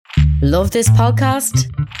Love this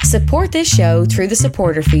podcast? Support this show through the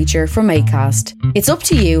supporter feature from Acast. It's up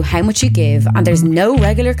to you how much you give and there's no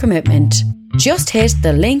regular commitment. Just hit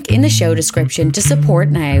the link in the show description to support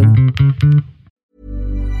now.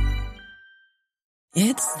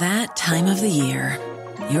 It's that time of the year.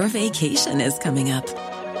 Your vacation is coming up.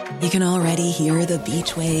 You can already hear the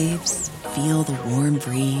beach waves, feel the warm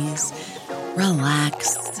breeze,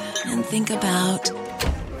 relax, and think about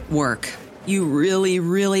work. You really,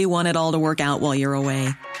 really want it all to work out while you're away.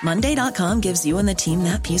 Monday.com gives you and the team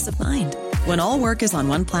that peace of mind. When all work is on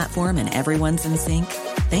one platform and everyone's in sync,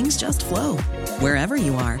 things just flow. Wherever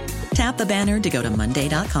you are, tap the banner to go to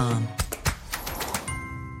Monday.com.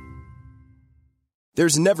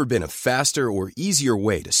 There's never been a faster or easier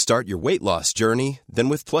way to start your weight loss journey than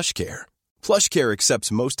with PlushCare. PlushCare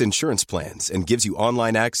accepts most insurance plans and gives you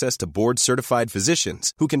online access to board-certified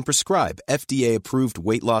physicians who can prescribe FDA-approved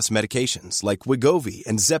weight loss medications like Wegovy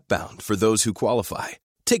and Zepbound for those who qualify.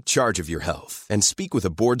 Take charge of your health and speak with a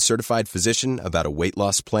board-certified physician about a weight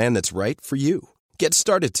loss plan that's right for you. Get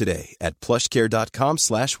started today at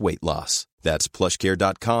plushcare.com/weight loss. That's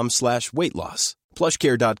plushcare.com/weight loss.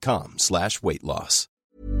 plushcare.com/weight loss.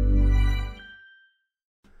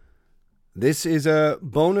 This is a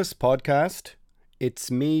bonus podcast. It's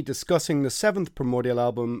me discussing the 7th Primordial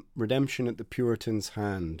album, Redemption at the Puritan's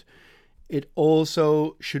Hand. It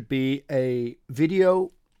also should be a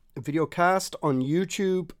video cast on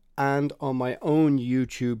YouTube and on my own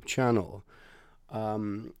YouTube channel.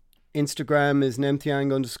 Instagram is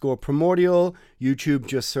nemthiang_primordial. YouTube,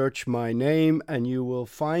 just search my name and you will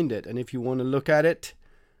find it. And if you want to look at it,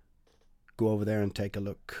 go over there and take a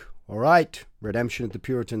look. All right, Redemption at the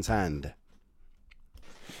Puritan's Hand.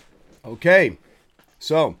 Okay,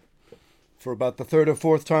 so for about the 3rd or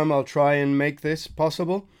 4th time, I'll try and make this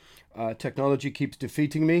possible. Technology keeps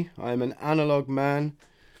defeating me. I'm an analog man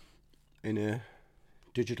in a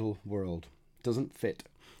digital world. Doesn't fit.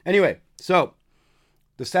 Anyway, so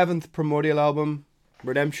the 7th Primordial album,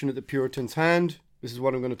 Redemption at the Puritan's Hand. This is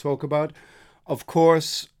what I'm going to talk about. Of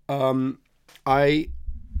course, I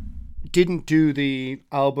didn't do the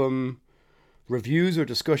album reviews or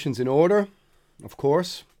discussions in order, of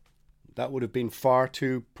course. That would have been far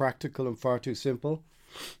too practical and far too simple.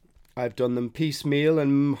 I've done them piecemeal,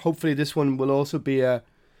 and hopefully this one will also be a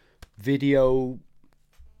video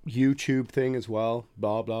YouTube thing as well.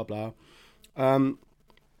 Blah, blah, blah.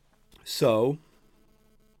 So,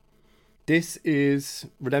 this is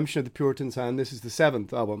Redemption of the Puritan's Hand. This is the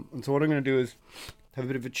 7th album. And so what I'm going to do is have a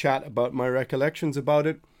bit of a chat about my recollections about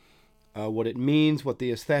it, what it means, what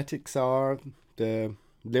the aesthetics are, the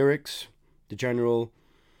lyrics, the general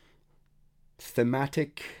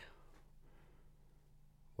thematic,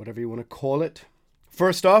 whatever you want to call it.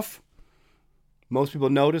 First off, most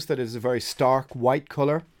people notice that it's a very stark white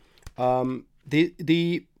color.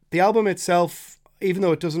 The album itself, even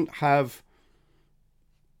though it doesn't have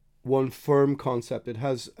one firm concept, it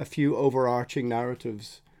has a few overarching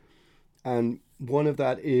narratives, and one of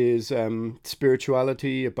that is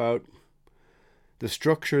spirituality, about the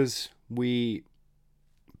structures we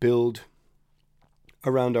build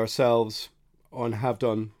around ourselves and have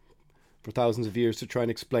done for thousands of years to try and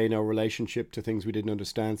explain our relationship to things we didn't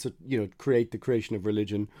understand. So, create the creation of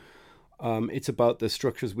religion. It's about the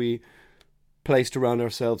structures we placed around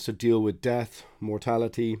ourselves to deal with death,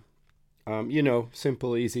 mortality,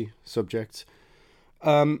 simple, easy subjects.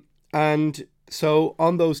 And so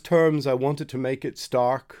on those terms, I wanted to make it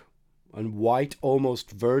stark and white,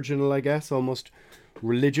 almost virginal, I guess, almost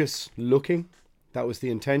religious looking. That was the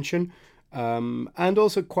intention. And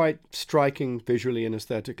also quite striking visually and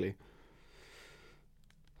aesthetically.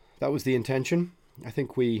 That was the intention. I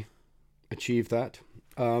think we achieved that.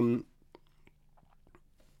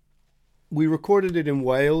 We recorded it in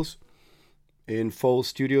Wales, in Foal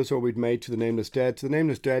Studios, or we'd made to The Nameless Dead. To The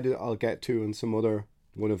Nameless Dead I'll get to in some other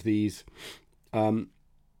one of these. And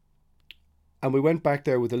we went back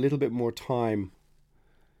there with a little bit more time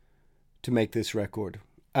to make this record.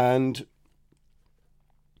 And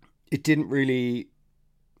it didn't really,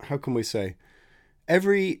 how can we say,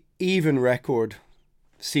 every even record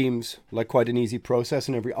seems like quite an easy process,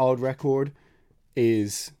 and every odd record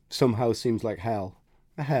somehow seems like hell.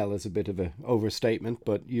 Hell is a bit of an overstatement,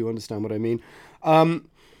 but you understand what I mean.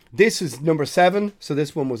 This is number 7, so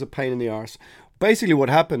this one was a pain in the arse. Basically what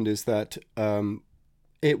happened is that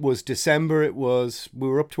it was December, we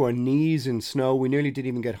were up to our knees in snow, we nearly didn't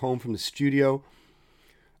even get home from the studio.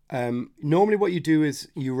 Normally what you do is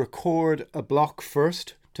you record a block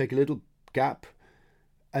first, take a little gap.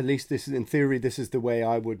 At least this is, in theory, this is the way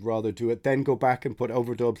I would rather do it. Then go back and put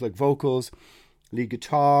overdubs like vocals lead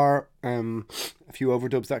guitar, a few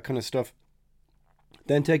overdubs, that kind of stuff.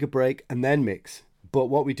 Then take a break and then mix. But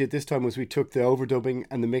what we did this time was we took the overdubbing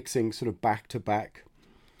and the mixing sort of back to back.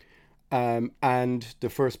 And the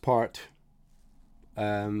first part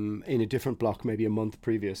in a different block, maybe a month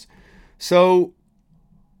previous. So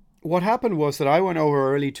what happened was that I went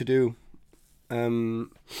over early to do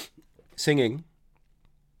singing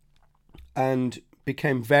and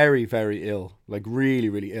became very, very ill, like really,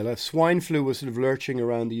 really ill. Swine flu was sort of lurching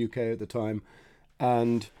around the UK at the time,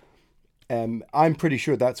 and I'm pretty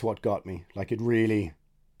sure that's what got me. Like, it really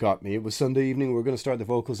got me. It was Sunday evening. We were going to start the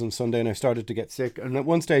vocals on Sunday, and I started to get sick. And at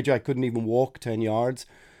one stage, I couldn't even walk 10 yards.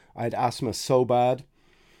 I had asthma so bad.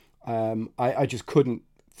 I just couldn't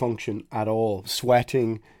function at all.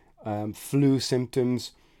 Sweating, flu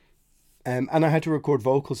symptoms. And I had to record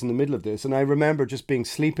vocals in the middle of this. And I remember just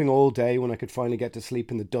sleeping all day when I could finally get to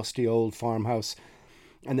sleep in the dusty old farmhouse.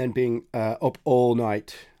 And then being up all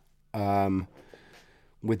night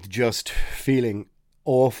with just feeling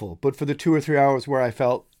awful. But for the 2 or 3 hours where I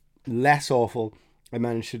felt less awful, I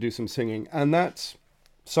managed to do some singing. And that's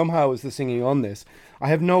somehow is the singing on this. I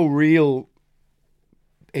have no real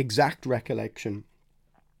exact recollection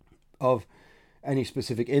of any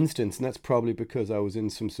specific instance, and that's probably because I was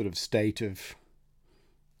in some sort of state of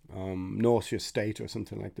nauseous state or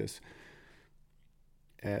something like this.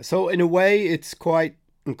 So in a way, it's quite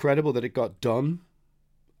incredible that it got done.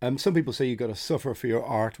 Some people say you got to suffer for your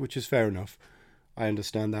art, which is fair enough. I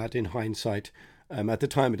understand that in hindsight. At the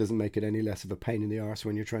time, it doesn't make it any less of a pain in the arse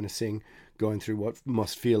when you're trying to sing, going through what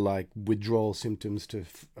must feel like withdrawal symptoms to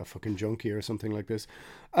a fucking junkie or something like this.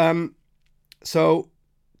 So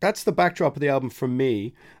that's the backdrop of the album from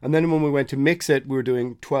me. And then when we went to mix it, we were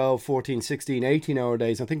doing 12, 14, 16, 18-hour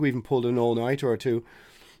days. I think we even pulled an all-nighter or two.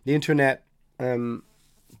 The internet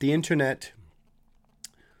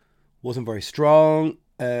wasn't very strong.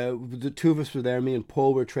 The two of us were there. Me and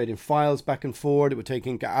Paul were trading files back and forth. It would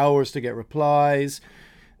take hours to get replies.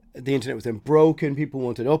 The internet was then broken. People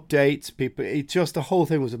wanted updates. The whole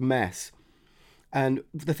thing was a mess. And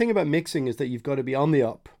the thing about mixing is that you've got to be on the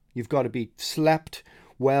up. You've got to be slept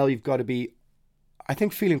well. You've got to be, I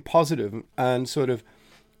think, feeling positive and sort of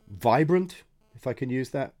vibrant, if I can use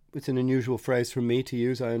that. It's an unusual phrase for me to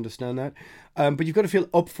use. I understand that. But you've got to feel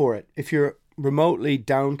up for it. If you're remotely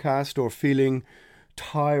downcast or feeling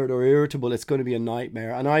tired or irritable, it's going to be a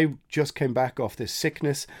nightmare. And I just came back off this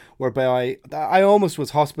sickness whereby I almost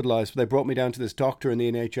was hospitalized, but they brought me down to this doctor in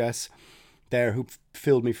the NHS there who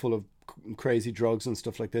filled me full of crazy drugs and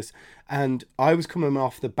stuff like this. And I was coming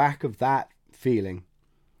off the back of that feeling,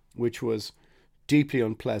 which was deeply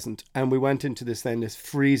unpleasant. And we went into this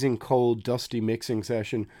freezing cold, dusty mixing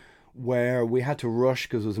session where we had to rush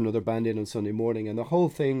because there was another band in on Sunday morning. And the whole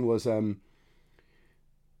thing was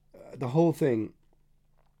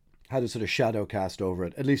had a sort of shadow cast over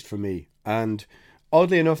it, at least for me. And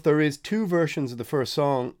oddly enough, there is 2 versions of the first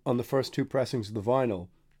song on the first 2 pressings of the vinyl.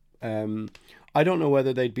 I don't know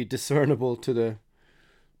whether they'd be discernible to the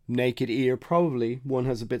naked ear. Probably one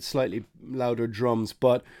has a bit slightly louder drums,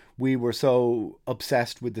 but we were so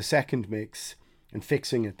obsessed with the second mix and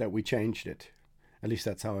fixing it that we changed it. At least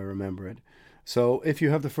that's how I remember it. So if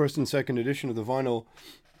you have the first and second edition of the vinyl,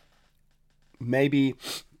 maybe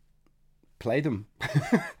play them.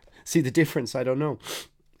 See the difference, I don't know.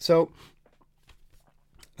 So,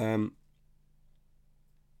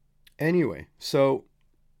 anyway, so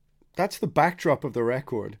that's the backdrop of the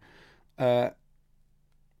record.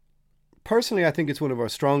 Personally, I think it's one of our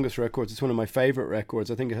strongest records. It's one of my favourite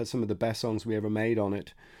records. I think it has some of the best songs we ever made on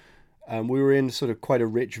it. We were in sort of quite a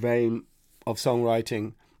rich vein of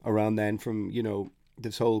songwriting around then, from,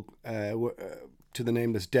 this whole To the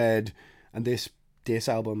Nameless Dead and this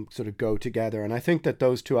album sort of go together. And I think that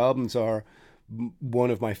those 2 albums are one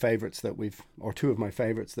of my favourites or 2 of my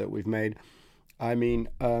favourites that we've made. I mean,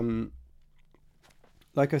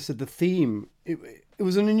 like I said, the theme, it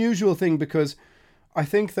was an unusual thing because I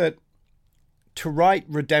think that to write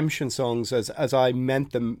redemption songs as I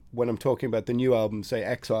meant them when I'm talking about the new album, say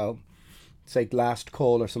Exile, say Last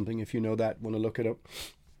Call or something, if you know that, want to look it up.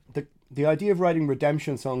 The idea of writing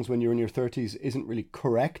redemption songs when you're in your 30s isn't really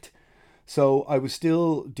correct. So I was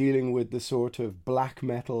still dealing with the sort of black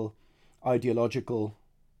metal, ideological,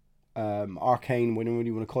 arcane, whatever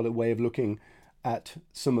you want to call it, way of looking at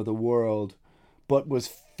some of the world, but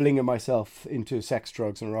was flinging myself into sex,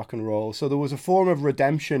 drugs and rock and roll. So there was a form of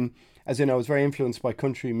redemption, as in I was very influenced by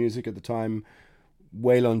country music at the time,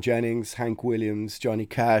 Waylon Jennings, Hank Williams, Johnny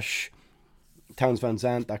Cash, Townes Van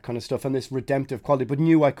Zandt, that kind of stuff, and this redemptive quality, but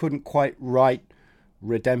knew I couldn't quite write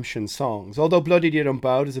redemption songs. Although Bloody Yet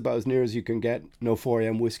Unbowed is about as near as you can get, no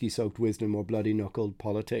 4am whiskey-soaked wisdom or bloody-knuckled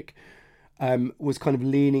politic, was kind of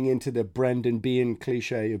leaning into the Brendan Behan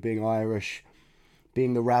cliche of being Irish,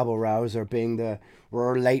 being the rabble-rouser, being the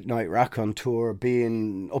late-night raconteur,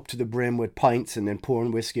 being up to the brim with pints and then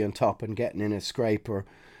pouring whiskey on top and getting in a scrape.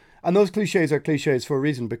 And those cliches are cliches for a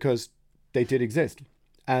reason, because they did exist.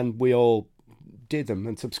 And we all did them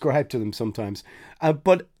and subscribed to them sometimes.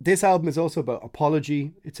 But this album is also about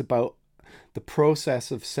apology. It's about the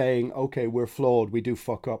process of saying, okay, we're flawed, we do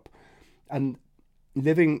fuck up. And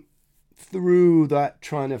living through that,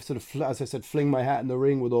 trying to sort of, as I said, fling my hat in the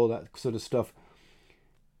ring with all that sort of stuff.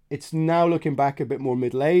 It's now looking back a bit more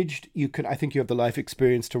middle-aged. I think you have the life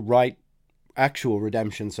experience to write actual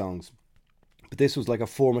redemption songs. But this was like a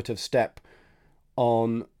formative step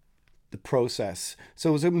on the process. So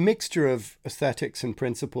it was a mixture of aesthetics and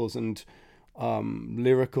principles and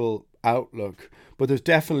lyrical outlook. But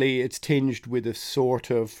it's tinged with a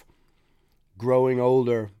sort of growing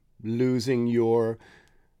older, losing your...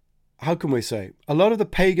 How can we say? A lot of the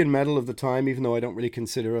pagan metal of the time, even though I don't really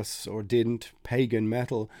consider us, or didn't, pagan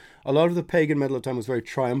metal, a lot of the pagan metal of the time was very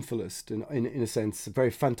triumphalist, in a sense, very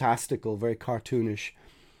fantastical, very cartoonish.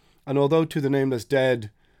 And although To the Nameless Dead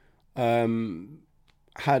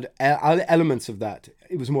had elements of that,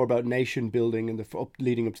 it was more about nation building and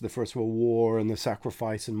leading up to the First World War and the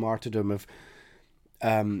sacrifice and martyrdom of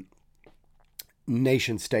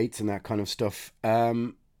nation states and that kind of stuff.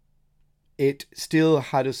 It still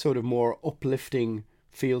had a sort of more uplifting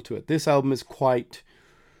feel to it. This album is quite,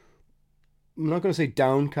 I'm not going to say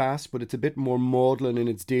downcast, but it's a bit more maudlin in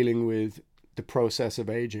its dealing with the process of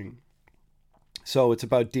aging. So it's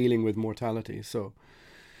about dealing with mortality. So,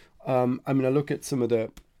 I look at some of the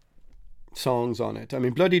songs on it. I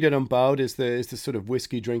mean, Bloody Yet Unbowed is the sort of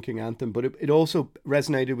whiskey drinking anthem, but it also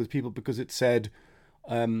resonated with people because it said,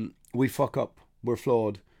 we fuck up, we're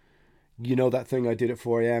flawed. You know that thing I did at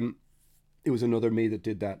 4am? It was another me that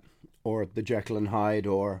did that. Or the Jekyll and Hyde,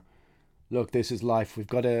 or look, this is life. We've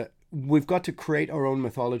got to create our own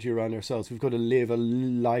mythology around ourselves. We've got to live a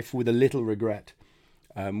life with a little regret,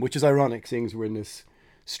 which is ironic, seeing as we're in this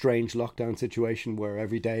strange lockdown situation where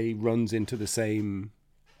every day runs into the same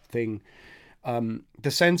thing. The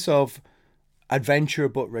sense of adventure,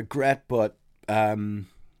 but regret, but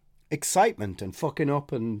excitement and fucking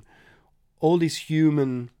up and all these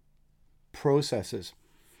human processes,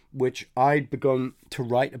 which I'd begun to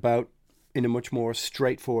write about in a much more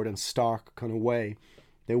straightforward and stark kind of way.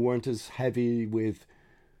 They weren't as heavy with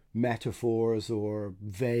metaphors or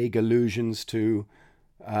vague allusions to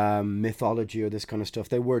mythology or this kind of stuff.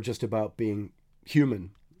 They were just about being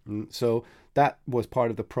human. So that was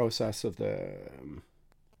part of the process of the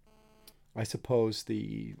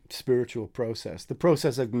spiritual process, the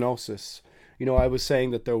process of gnosis. You know, I was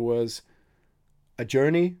saying that there was a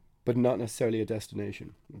journey, but not necessarily a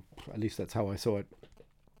destination. At least that's how I saw it.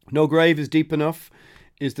 No Grave is Deep Enough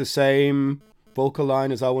is the same vocal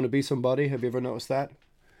line as I Want to Be Somebody. Have you ever noticed that?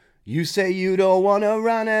 You say you don't want to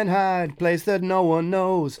run and hide, place that no one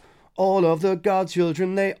knows. All of the God's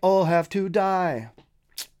children, they all have to die.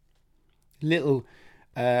 Little,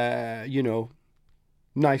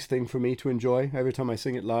 nice thing for me to enjoy every time I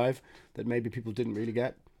sing it live that maybe people didn't really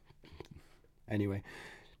get. Anyway,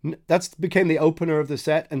 that's became the opener of the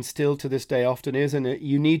set, and still to this day often is. And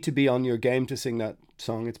you need to be on your game to sing that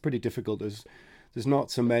song. It's pretty difficult. There's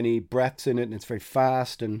not so many breaths in it, and it's very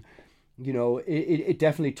fast. And you know, it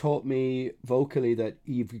definitely taught me vocally that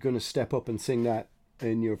if you're going to step up and sing that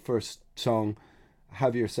in your first song,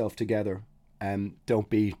 have yourself together and don't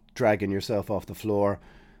be dragging yourself off the floor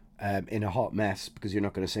in a hot mess because you're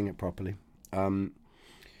not going to sing it properly.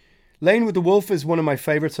 Lane with the Wolf is one of my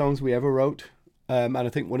favorite songs we ever wrote. And I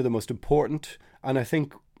think one of the most important, and I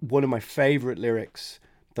think one of my favorite lyrics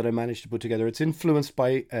that I managed to put together. It's influenced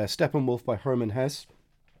by Steppenwolf by Hermann Hesse,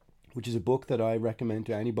 which is a book that I recommend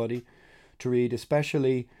to anybody to read,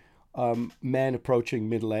 especially men approaching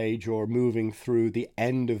middle age or moving through the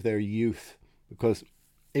end of their youth, because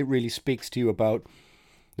it really speaks to you about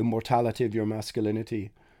the mortality of your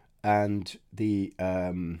masculinity and the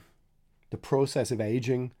process of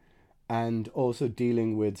aging, and also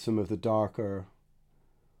dealing with some of the darker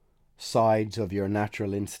sides of your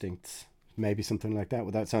natural instincts. Maybe something like that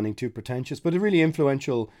without sounding too pretentious, but a really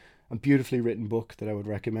influential and beautifully written book that I would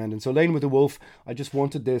recommend. And so Lane with the Wolf, I just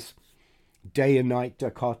wanted this day and night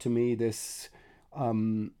dichotomy, this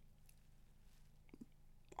I'm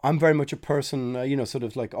very much a person, sort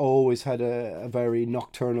of like always had a very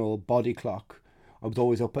nocturnal body clock. I was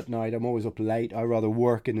always up at night. I'm always up late. I rather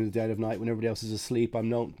work in the dead of night when everybody else is asleep. I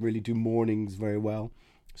don't really do mornings very well,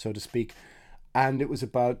 so to speak. and it was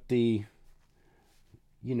about the,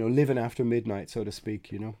 living after midnight, so to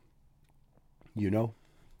speak, and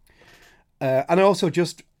I also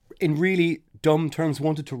just, in really dumb terms,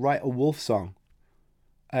 wanted to write a Wolf song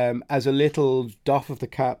as a little doff of the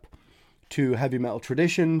cap to heavy metal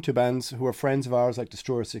tradition, to bands who are friends of ours like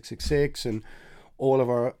Destroyer 666 and all of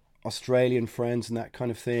our Australian friends and that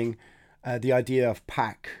kind of thing. The idea of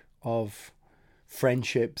pack, of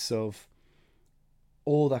friendships, of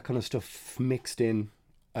all that kind of stuff mixed in.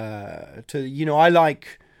 I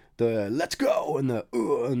like the let's go and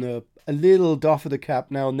the a little doff of the cap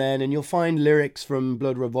now and then, and you'll find lyrics from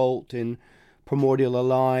Blood Revolt in Primordial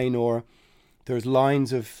Align, or there's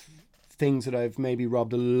lines of things that I've maybe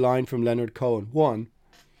robbed a line from Leonard Cohen.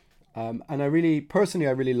 And I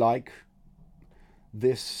really like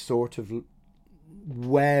this sort of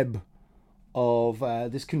web of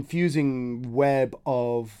this confusing web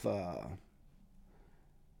of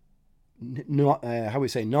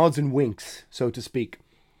nods and winks, so to speak,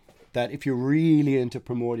 that if you're really into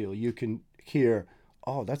Primordial, you can hear,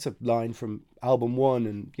 oh, that's a line from album 1,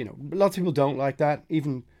 and lots of people don't like that.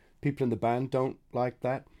 Even people in the band don't like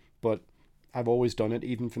that, but I've always done it,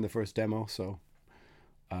 even from the first demo. So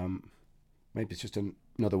maybe it's just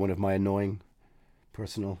another one of my annoying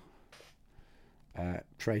personal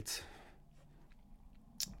traits.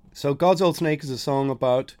 So God's Old Snake is a song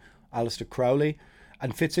about Aleister Crowley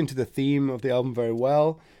and fits into the theme of the album very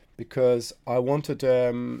well, because I wanted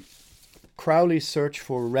Crowley's search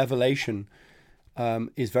for revelation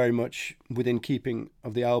is very much within keeping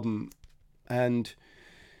of the album, and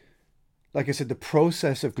like I said, the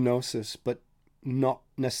process of gnosis, but not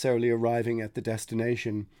necessarily arriving at the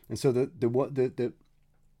destination. And so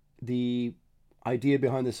the idea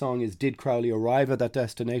behind the song is, did Crowley arrive at that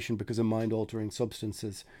destination because of mind-altering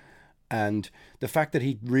substances? And the fact that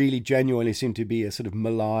he really genuinely seemed to be a sort of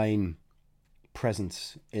malign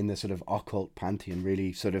presence in the sort of occult pantheon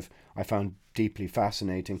really I found deeply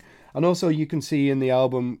fascinating. And also you can see in the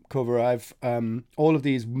album cover I've all of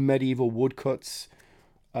these medieval woodcuts,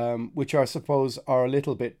 which I suppose are a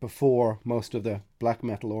little bit before most of the black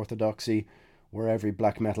metal orthodoxy, where every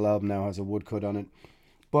black metal album now has a woodcut on it.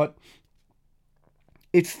 But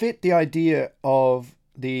it fit the idea of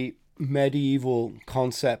the medieval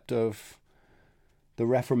concept of the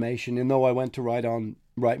Reformation, and though I went to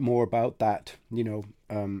write more about that,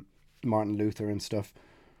 Martin Luther and stuff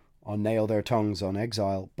on Nail Their Tongues on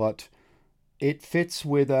Exile, but it fits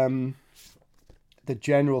with the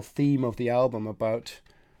general theme of the album about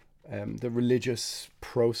the religious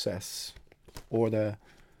process, or the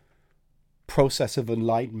process of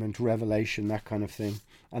enlightenment, revelation, that kind of thing,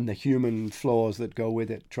 and the human flaws that go with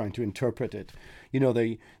it, trying to interpret it.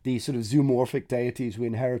 The sort of zoomorphic deities we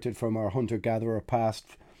inherited from our hunter-gatherer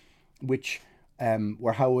past, which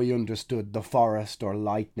were how we understood the forest or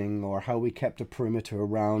lightning, or how we kept a perimeter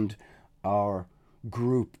around our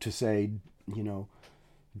group to say,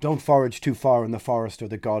 don't forage too far in the forest, or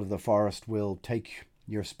the god of the forest will take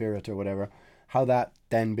your spirit, or whatever. How that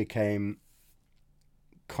then became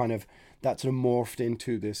kind of, that sort of morphed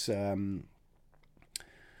into this, I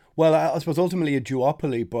suppose ultimately a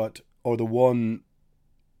duopoly, or the one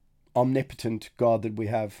omnipotent God that we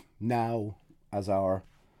have now as our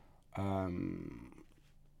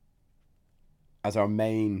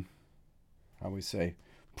main, how we say,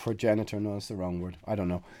 progenitor. No, that's the wrong word. I don't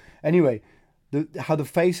know. Anyway, how the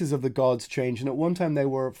faces of the gods change, and at one time they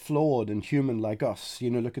were flawed and human like us.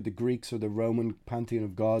 Look at the Greeks or the Roman pantheon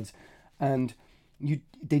of gods, and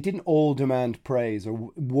they didn't all demand praise, or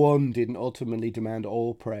one didn't ultimately demand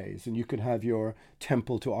all praise. And you could have your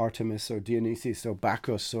temple to Artemis or Dionysus or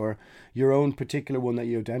Bacchus, or your own particular one that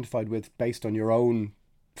you identified with based on your own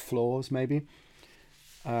flaws, maybe.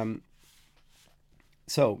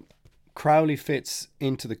 So Crowley fits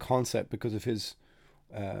into the concept because of his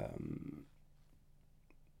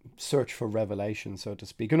search for revelation, so to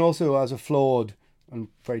speak, and also as a flawed and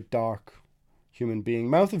very dark human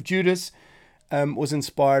being. Mouth of Judas was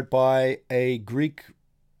inspired by a Greek,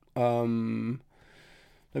 let me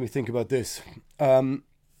think about this. I'm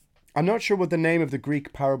not sure what the name of the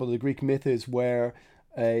Greek parable, the Greek myth is, where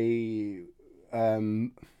a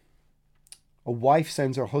wife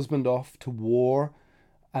sends her husband off to war,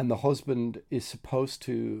 and the husband is supposed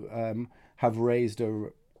to have raised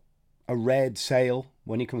a red sail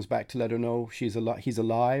when he comes back to let her know he's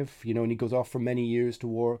alive, and he goes off for many years to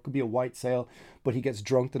war. It could be a white sail, but he gets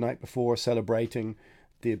drunk the night before celebrating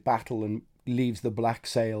the battle and leaves the black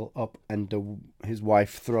sail up, and his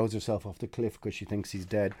wife throws herself off the cliff because she thinks he's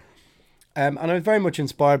dead. And I was very much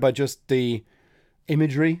inspired by just the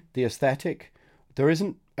imagery, the aesthetic. There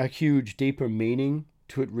isn't a huge deeper meaning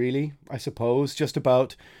to it, really, I suppose. Just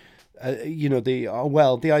about,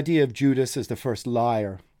 the idea of Judas as the first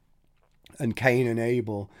liar and Cain and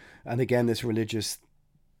Abel. And again, this religious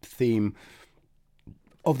theme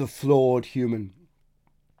of the flawed human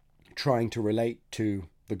trying to relate to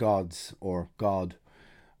the gods or God.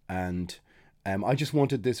 And I just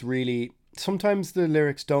wanted this really... Sometimes the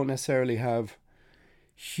lyrics don't necessarily have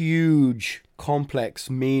huge, complex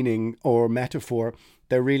meaning or metaphor.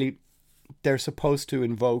 They're supposed to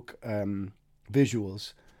invoke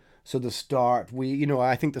visuals. So the start,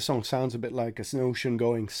 I think the song sounds a bit like an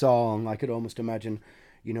ocean-going song. I could almost imagine,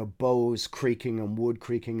 bows creaking and wood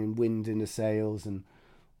creaking and wind in the sails. And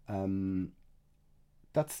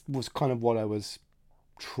that was kind of what I was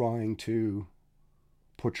trying to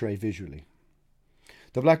portray visually.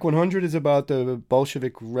 The Black 100 is about the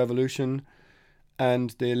Bolshevik Revolution and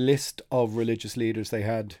the list of religious leaders they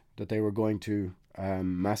had that they were going to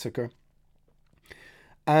massacre.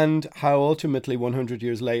 And how ultimately 100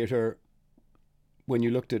 years later, when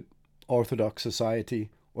you looked at Orthodox society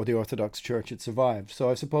or the Orthodox Church, it survived. So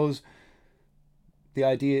I suppose the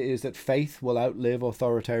idea is that faith will outlive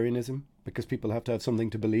authoritarianism because people have to have something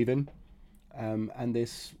to believe in. And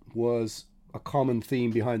this was a common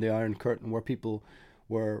theme behind the Iron Curtain, where people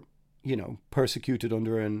were, persecuted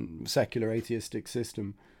under a secular atheistic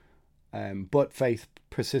system. But faith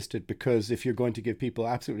persisted, because if you're going to give people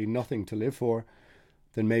absolutely nothing to live for,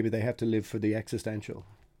 then maybe they have to live for the existential,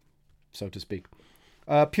 so to speak.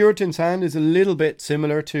 Puritan's Hand is a little bit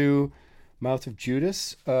similar to Mouth of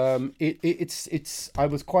Judas. It's I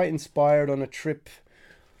was quite inspired on a trip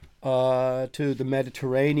to the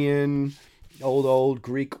Mediterranean, old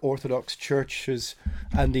Greek Orthodox churches,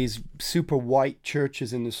 and these super white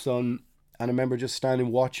churches in the sun. And I remember just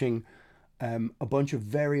standing watching a bunch of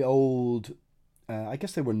very old, I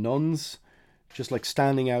guess they were nuns, just like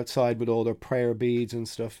standing outside with all their prayer beads and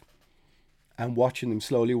stuff, and watching them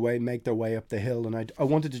slowly make their way up the hill. And I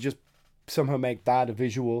wanted to just somehow make that a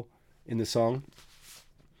visual in the song.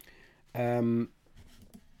 And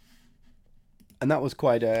that was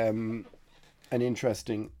quite an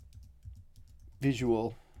interesting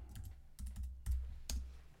visual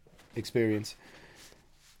experience.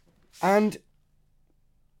 And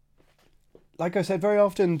like I said, very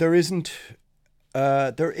often there isn't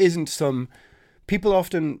some... People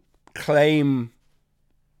often claim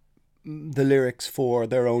the lyrics for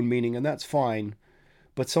their own meaning, and that's fine.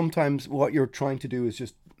 But sometimes what you're trying to do is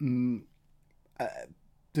just... the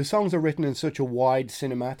songs are written in such a wide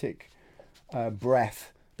cinematic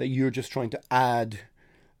breadth that you're just trying to add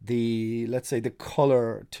the, let's say, the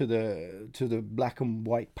color to the black and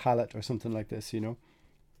white palette or something like this,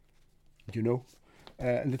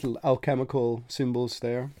 little alchemical symbols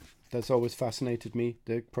there. That's always fascinated me,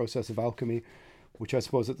 the process of alchemy, which I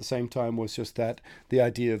suppose at the same time was just that, the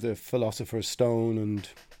idea of the philosopher's stone and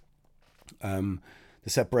the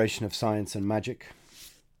separation of science and magic.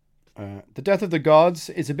 The Death of the Gods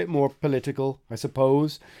is a bit more political, I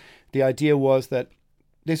suppose. The idea was that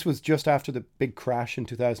this was just after the big crash in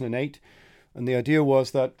 2008, and the idea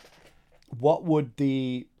was that what would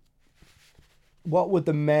the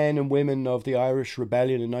men and women of the Irish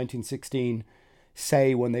Rebellion in 1916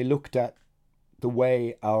 say when they looked at the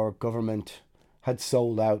way our government had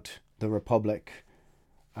sold out the Republic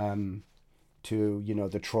to,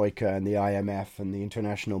 the Troika and the IMF and the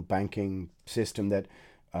international banking system that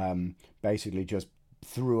basically just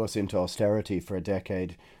threw us into austerity for a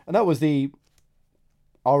decade. And that was the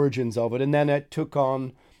origins of it. And then it took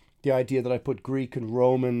on the idea that I put Greek and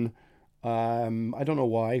Roman, I don't know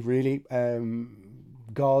why, really,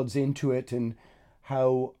 gods into it, and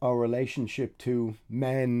how our relationship to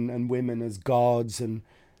men and women as gods and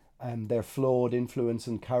their flawed influence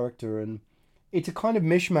and character. And it's a kind of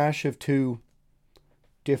mishmash of two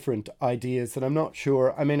different ideas that I'm not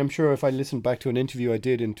sure. I mean, I'm sure if I listened back to an interview I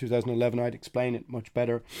did in 2011, I'd explain it much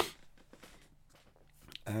better.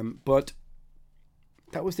 But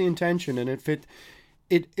that was the intention, and it fit.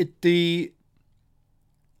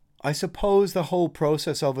 I suppose the whole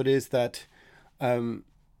process of it is that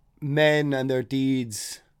men and their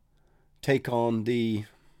deeds take on the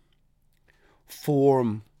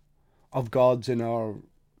form of gods in our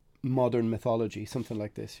modern mythology, something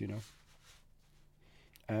like this,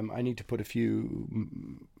 I need to put a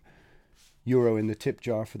few euro in the tip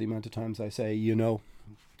jar for the amount of times I say,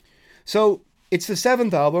 So it's the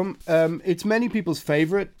seventh album. It's many people's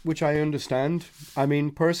favorite, which I understand. I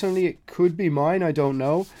mean, personally, it could be mine. I don't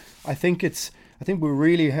know. I think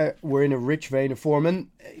we're in a rich vein of form. And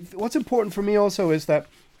what's important for me also is that,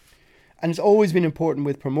 and it's always been important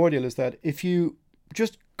with Primordial, is that if you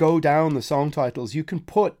just go down the song titles, you can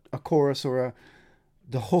put a chorus or a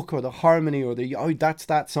hook or the harmony or that's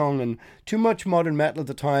that song, and too much modern metal at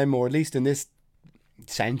the time, or at least in this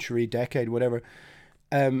century, decade, whatever,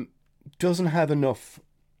 doesn't have enough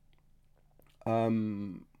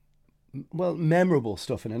memorable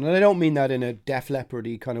stuff in it. And I don't mean that in a Def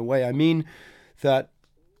Leppard-y kind of way. I mean that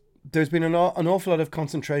there's been an awful lot of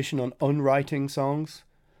concentration on unwriting songs,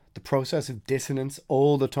 the process of dissonance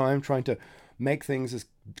all the time, trying to make things as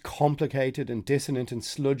complicated and dissonant and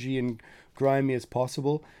sludgy and grimy as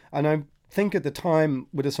possible. And I think at the time,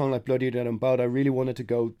 with a song like Bloody Dead and Bowed, I really wanted to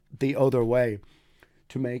go the other way,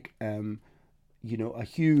 to make a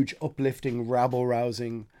huge, uplifting,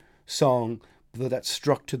 rabble-rousing song that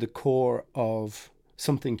struck to the core of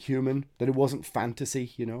something human, that it wasn't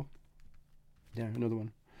fantasy, Yeah, another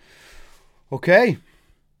one. Okay,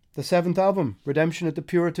 the 7th album, Redemption at the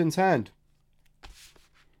Puritan's Hand.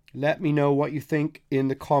 Let me know what you think in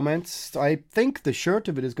the comments. I think the shirt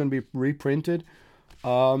of it is going to be reprinted.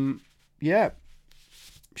 Yeah.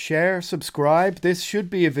 Share, subscribe. This should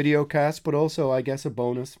be a video cast, but also, I guess, a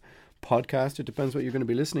bonus podcast. It depends what you're going to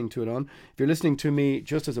be listening to it on. If you're listening to me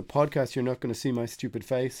just as a podcast, you're not going to see my stupid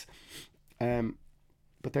face.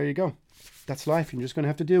 But there you go. That's life. You're just going to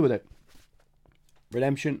have to deal with it.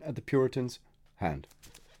 Redemption at the Puritan's Hand.